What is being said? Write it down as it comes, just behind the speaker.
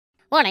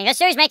Warning, this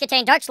series may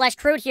contain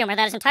dark/crude humor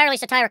that is entirely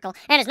satirical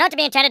and is not to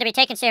be intended to be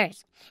taken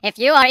serious. If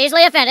you are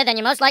easily offended, then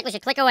you most likely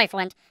should click away,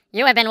 friend.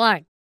 You have been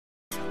warned.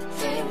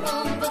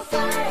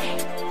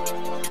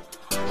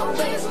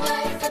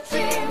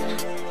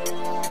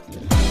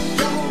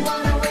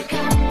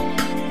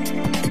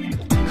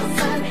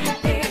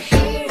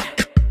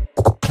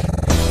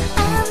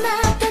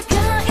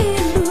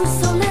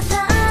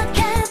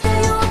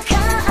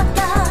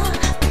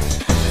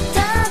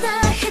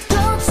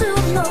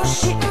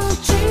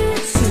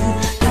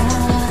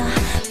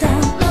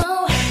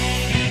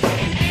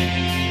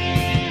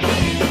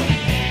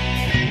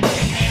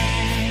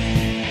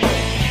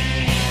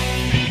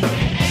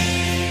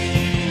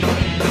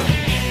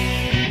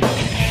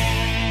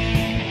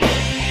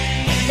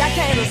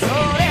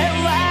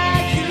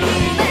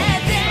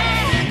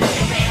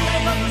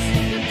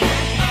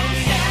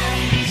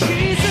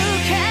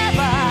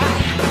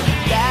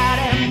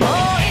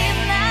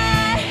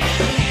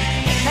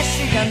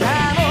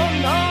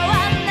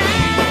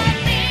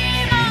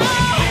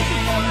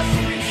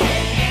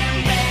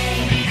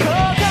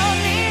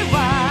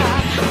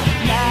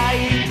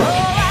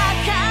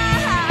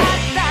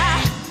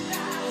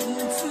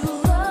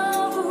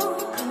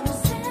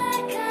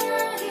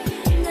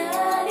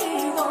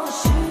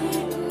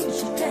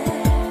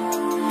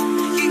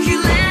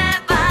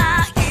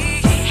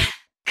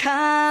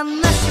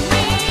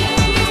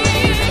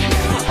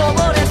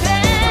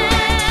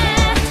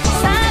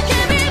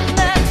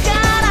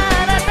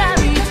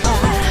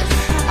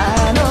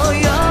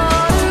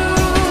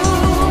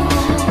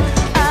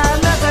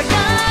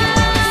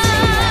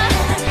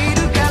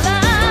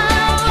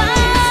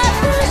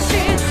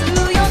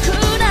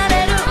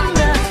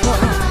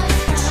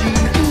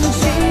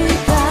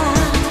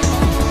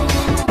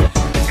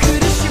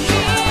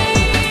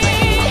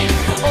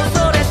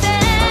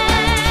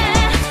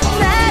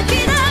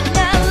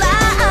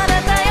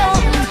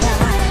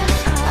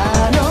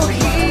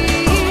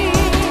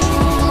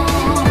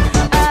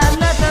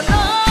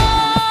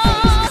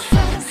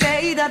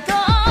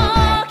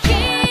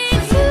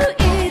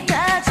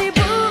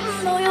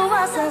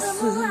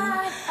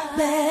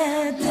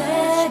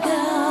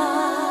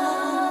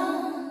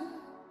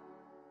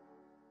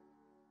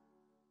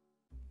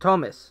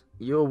 Thomas,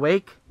 you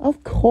awake?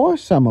 Of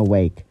course I'm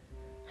awake.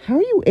 How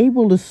are you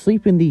able to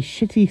sleep in these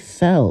shitty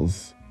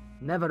cells?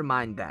 Never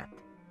mind that.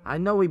 I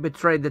know we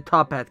betrayed the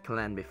Toppat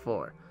clan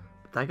before,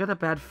 but I got a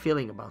bad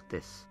feeling about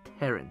this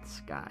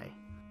Terrence guy.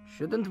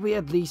 Shouldn't we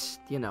at least,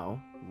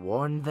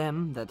 warn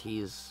them that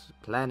he's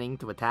planning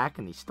to attack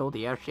and he stole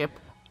the airship?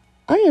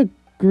 I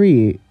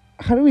agree.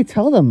 How do we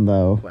tell them,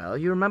 though? Well,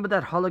 you remember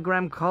that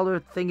hologram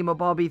collar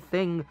thingamabobby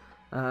thing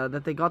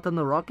that they got on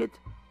the rocket?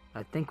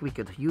 I think we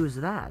could use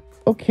that.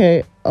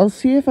 Okay, I'll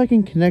see if I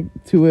can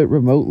connect to it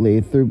remotely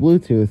through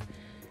Bluetooth.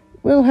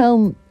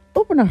 Wilhelm,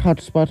 open a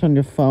hotspot on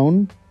your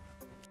phone.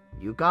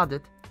 You got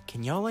it.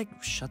 Can y'all,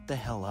 shut the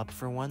hell up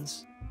for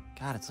once?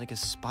 God, it's like a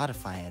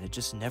Spotify ad. It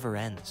just never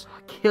ends.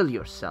 Kill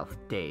yourself,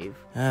 Dave.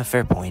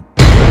 Fair point.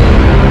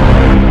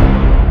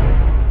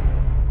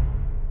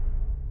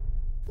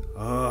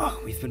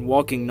 We've been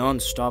walking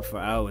non-stop for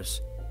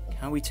hours.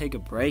 Can't we take a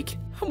break?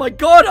 Oh my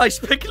god,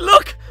 Icepick,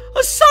 look!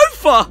 A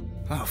sofa!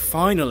 Oh,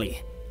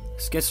 finally.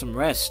 Let's get some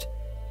rest.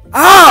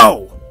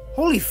 Ow!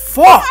 Holy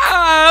fuck!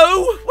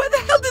 Ow! Where the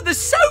hell did the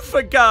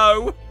sofa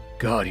go?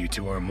 God, you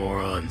two are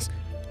morons.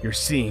 You're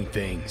seeing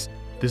things.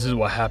 This is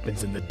what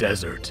happens in the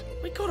desert.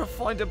 We gotta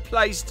find a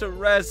place to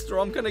rest or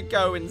I'm gonna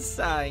go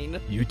insane.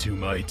 You two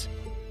might.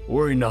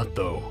 Worry not,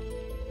 though.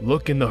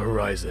 Look in the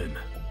horizon.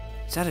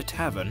 Is that a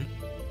tavern?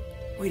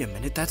 Wait a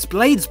minute, that's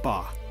Blade's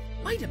bar.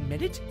 Wait a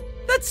minute.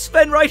 That's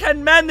Sven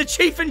Right-Hand Man, the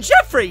Chief, and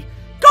Jeffrey!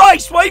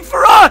 Guys, wait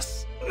for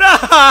us! No!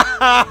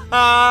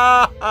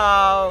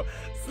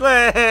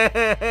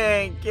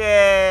 Slinky!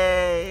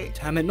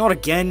 Damn it, not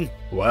again.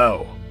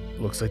 Wow.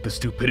 Looks like the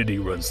stupidity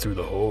runs through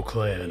the whole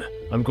clan.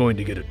 I'm going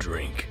to get a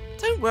drink.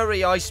 Don't worry,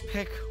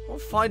 Icepick. We'll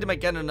find him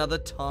again another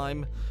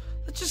time.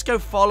 Let's just go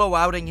follow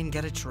Outing and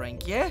get a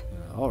drink, yeah?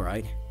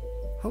 Alright.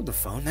 Hold the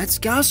phone, that's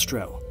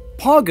Gastro.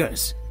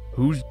 Poggers!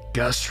 Who's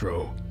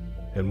Gastro?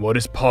 And what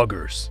is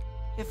Poggers?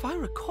 If I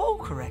recall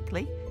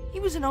correctly,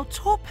 he was an old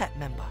Toppat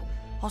member.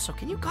 Also,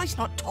 can you guys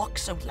not talk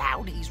so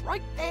loud? He's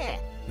right there.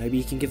 Maybe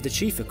you can give the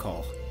chief a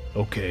call.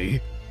 Okay,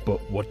 but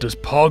what does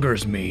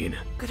Poggers mean?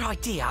 Good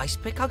idea,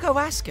 Icepick. I'll go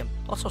ask him.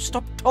 Also,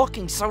 stop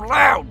talking so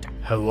loud.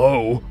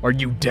 Hello? Are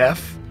you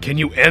deaf? Can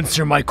you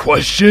answer my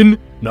question?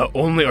 Not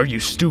only are you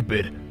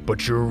stupid,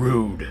 but you're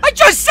rude. I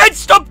just said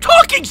stop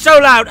talking so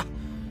loud!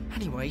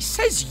 Anyway,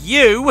 says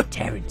you.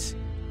 Terrence,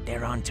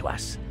 they're on to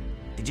us.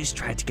 They just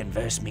tried to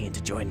converse me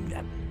into joining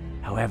them.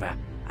 However,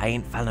 I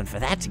ain't falling for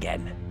that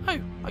again. Oh,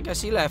 I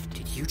guess he left.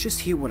 Did you just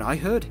hear what I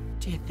heard?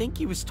 Do you think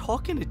he was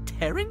talking to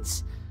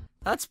Terrence?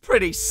 That's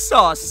pretty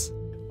sus.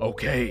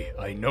 Okay,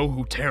 I know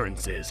who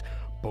Terrence is,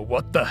 but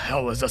what the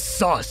hell is a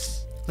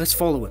sus? Let's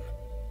follow him.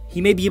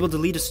 He may be able to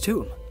lead us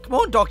to him. Come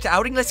on, Dr.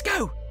 Outing, let's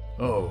go.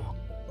 Oh,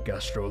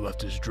 Gastro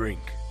left his drink.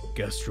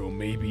 Gastro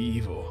may be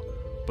evil,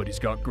 but he's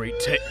got great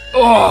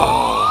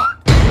Oh!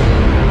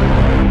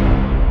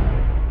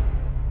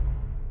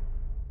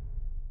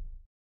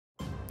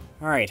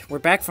 Alright, we're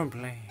back from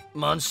play.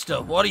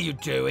 Monster, what are you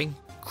doing?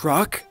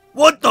 Croc?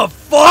 What the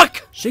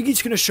fuck?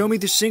 Siggy's gonna show me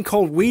this thing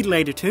called weed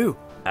later, too.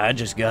 I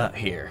just got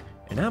here,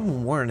 and I've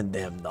been warning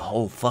them the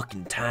whole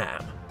fucking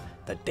time.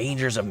 The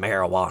dangers of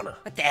marijuana.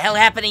 What the hell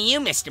happened to you,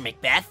 Mr.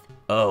 Macbeth?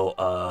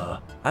 Oh,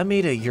 I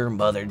made a your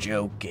mother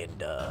joke,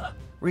 and,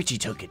 Richie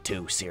took it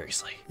too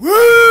seriously. Woo!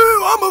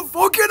 I'm a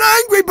fucking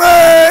angry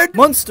bird!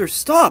 Monster,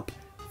 stop!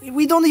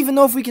 We don't even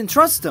know if we can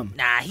trust him.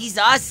 Nah, he's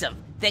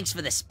awesome. Thanks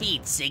for the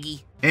speed,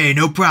 Siggy. Hey,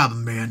 no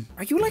problem, man.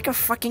 Are you like a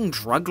fucking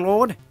drug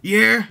lord?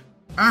 Yeah,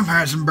 I'm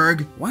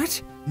Heisenberg.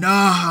 What?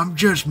 Nah, I'm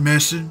just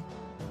messing.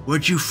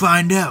 What'd you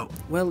find out?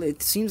 Well,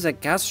 it seems that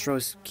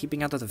Gastro's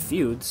keeping out of the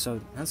feud, so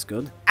that's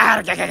good.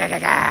 Hey,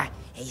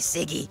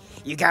 Siggy,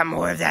 you got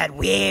more of that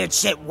weird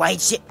shit,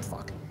 white shit?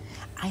 Fuck.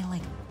 I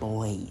like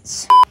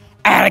boys.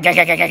 Hey,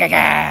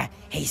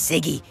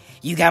 Siggy,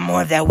 you got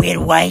more of that weird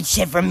white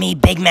shit from me,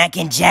 Big Mac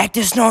and Jack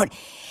to snort?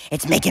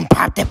 It's making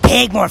Pop the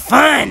Pig more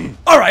fun.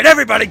 Alright,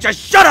 everybody, just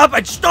shut up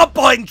and stop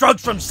buying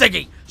drugs from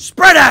Siggy.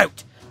 Spread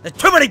out. There's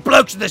too many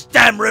blokes in this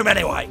damn room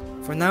anyway.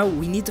 For now,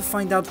 we need to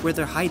find out where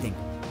they're hiding.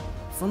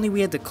 If only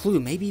we had the clue,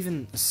 maybe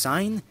even a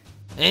sign?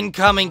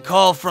 Incoming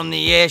call from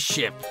the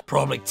airship.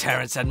 Probably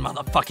Terrence, that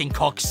motherfucking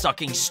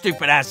cock-sucking,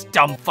 stupid-ass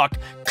dumb fuck,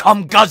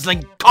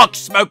 cum-guzzling,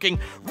 cock-smoking,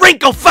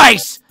 wrinkle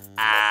face!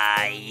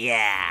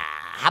 Yeah.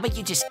 How about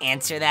you just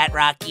answer that,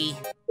 Rocky?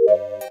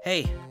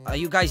 Hey, are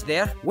you guys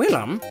there?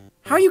 Willem?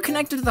 How are you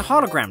connected to the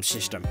hologram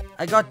system?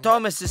 I got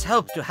Thomas's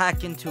help to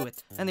hack into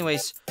it.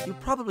 Anyways, you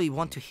probably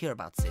want to hear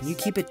about this. Can you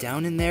keep it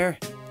down in there?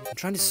 I'm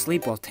trying to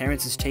sleep while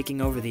Terrence is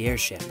taking over the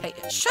airship. Hey,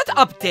 shut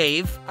up,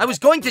 Dave. I was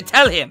going to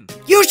tell him.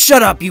 You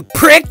shut up, you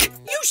prick!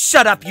 You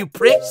shut up, you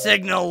prick!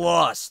 Signal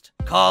lost.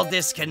 Call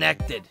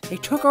disconnected. They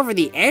took over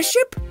the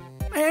airship?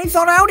 I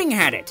thought Outing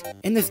had it.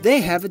 And if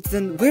they have it,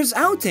 then where's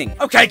Outing?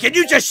 Okay, can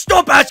you just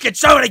stop asking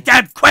so many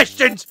damn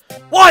questions?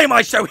 Why am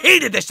I so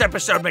heated this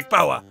episode,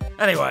 McBoa?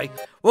 Anyway,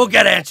 we'll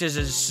get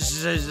answers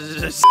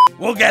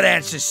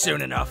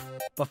soon enough.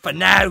 But for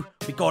now,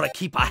 we gotta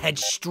keep our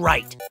heads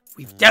straight.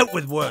 We've dealt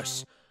with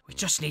worse. We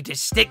just need to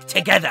stick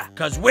together,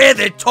 cause we're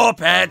the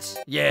Toppats.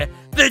 Yeah,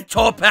 the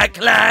Toppat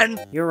clan.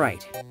 You're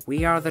right.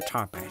 We are the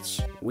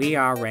Toppats. We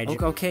are ready.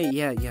 Okay,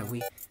 yeah,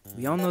 we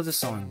all know the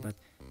song, but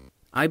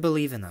I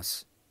believe in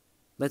us.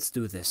 Let's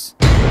do this.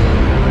 I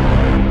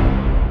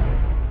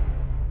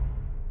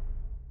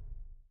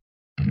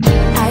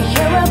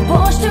hear a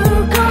voice to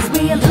cause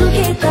me a look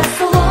at the